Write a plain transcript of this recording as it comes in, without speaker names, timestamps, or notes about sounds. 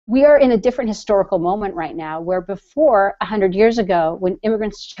We are in a different historical moment right now where before, 100 years ago, when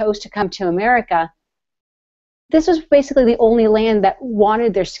immigrants chose to come to America, this was basically the only land that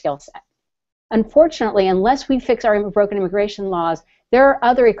wanted their skill set. Unfortunately, unless we fix our broken immigration laws, there are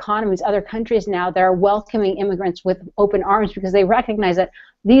other economies, other countries now that are welcoming immigrants with open arms because they recognize that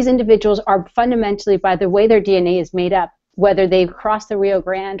these individuals are fundamentally, by the way their DNA is made up, whether they've crossed the Rio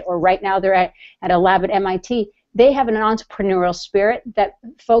Grande or right now they're at a lab at MIT, they have an entrepreneurial spirit that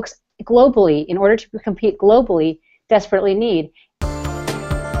folks globally, in order to compete globally, desperately need.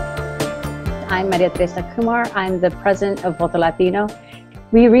 I'm Maria Teresa Kumar. I'm the president of Voto Latino.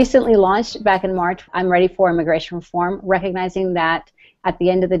 We recently launched back in March, I'm Ready for Immigration Reform, recognizing that at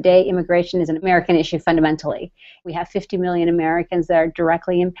the end of the day, immigration is an American issue fundamentally. We have 50 million Americans that are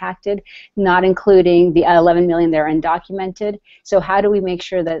directly impacted, not including the 11 million that are undocumented. So how do we make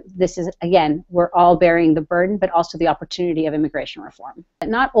sure that this is, again, we're all bearing the burden, but also the opportunity of immigration reform?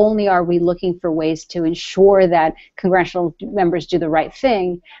 Not only are we looking for ways to ensure that congressional members do the right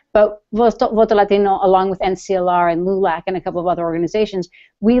thing, but Voto Latino, along with NCLR and LULAC and a couple of other organizations,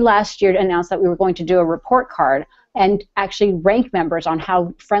 we last year announced that we were going to do a report card and actually rank members on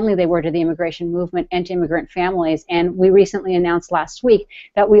how friendly they were to the immigration movement and to immigrant families. And we recently announced last week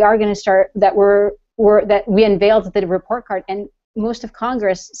that we are going to start, that we unveiled the report card, and most of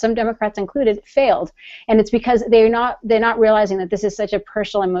Congress, some Democrats included, failed. And it's because they're not realizing that this is such a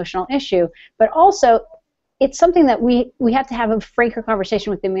personal, emotional issue, but also it's something that we have to have a franker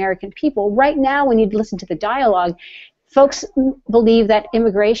conversation with the American people. Right now, when you listen to the dialogue, folks believe that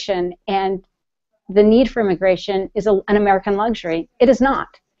immigration and the need for immigration is an American luxury. It is not.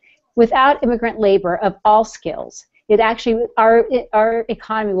 Without immigrant labor of all skills, our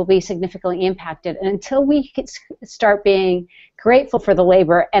economy will be significantly impacted. And until we start being grateful for the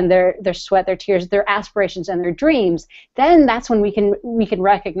labor and their sweat, their tears, their aspirations, and their dreams, then that's when we can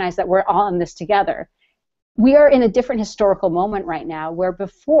recognize that we're all in this together. We are in a different historical moment right now where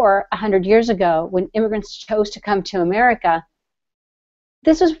before, 100 years ago, when immigrants chose to come to America,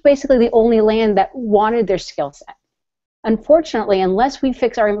 this was basically the only land that wanted their skill set. Unfortunately, unless we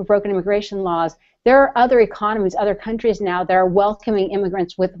fix our broken immigration laws, there are other economies, other countries now that are welcoming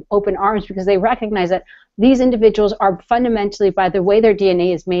immigrants with open arms because they recognize that these individuals are fundamentally, by the way their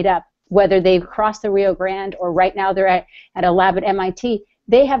DNA is made up, whether they've crossed the Rio Grande or right now they're at a lab at MIT,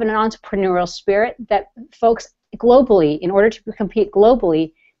 they have an entrepreneurial spirit that folks globally, in order to compete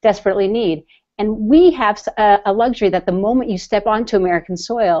globally, desperately need. And we have a luxury that the moment you step onto American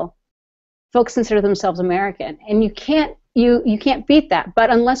soil, folks consider themselves American, and you can't beat that. But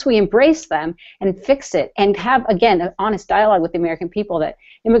unless we embrace them and fix it and have, again, an honest dialogue with the American people that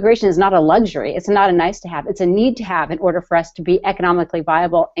immigration is not a luxury, it's not a nice to have, it's a need to have in order for us to be economically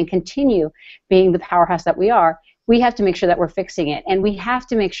viable and continue being the powerhouse that we are, we have to make sure that we're fixing it. And we have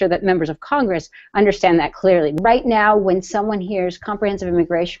to make sure that members of Congress understand that clearly. Right now, when someone hears comprehensive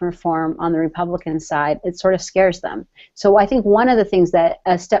immigration reform on the Republican side, it sort of scares them. So I think one of the things that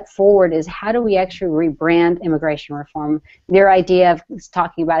a step forward is how do we actually rebrand immigration reform? Their idea of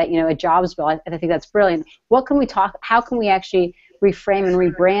talking about it, a jobs bill, I think that's brilliant. What can we talk, how can we actually reframe and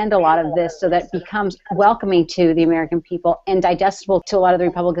rebrand a lot of this so that it becomes welcoming to the American people and digestible to a lot of the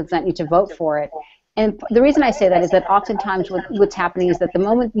Republicans that need to vote for it? And the reason I say that is that oftentimes what's happening is that the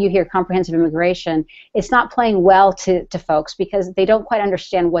moment you hear comprehensive immigration, it's not playing well to folks because they don't quite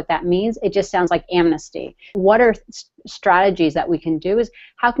understand what that means. It just sounds like amnesty. What are strategies that we can do is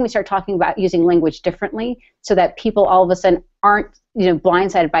how can we start talking about using language differently so that people all of a sudden aren't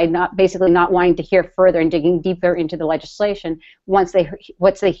blindsided by basically not wanting to hear further and digging deeper into the legislation once they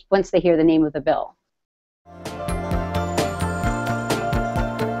hear the name of the bill.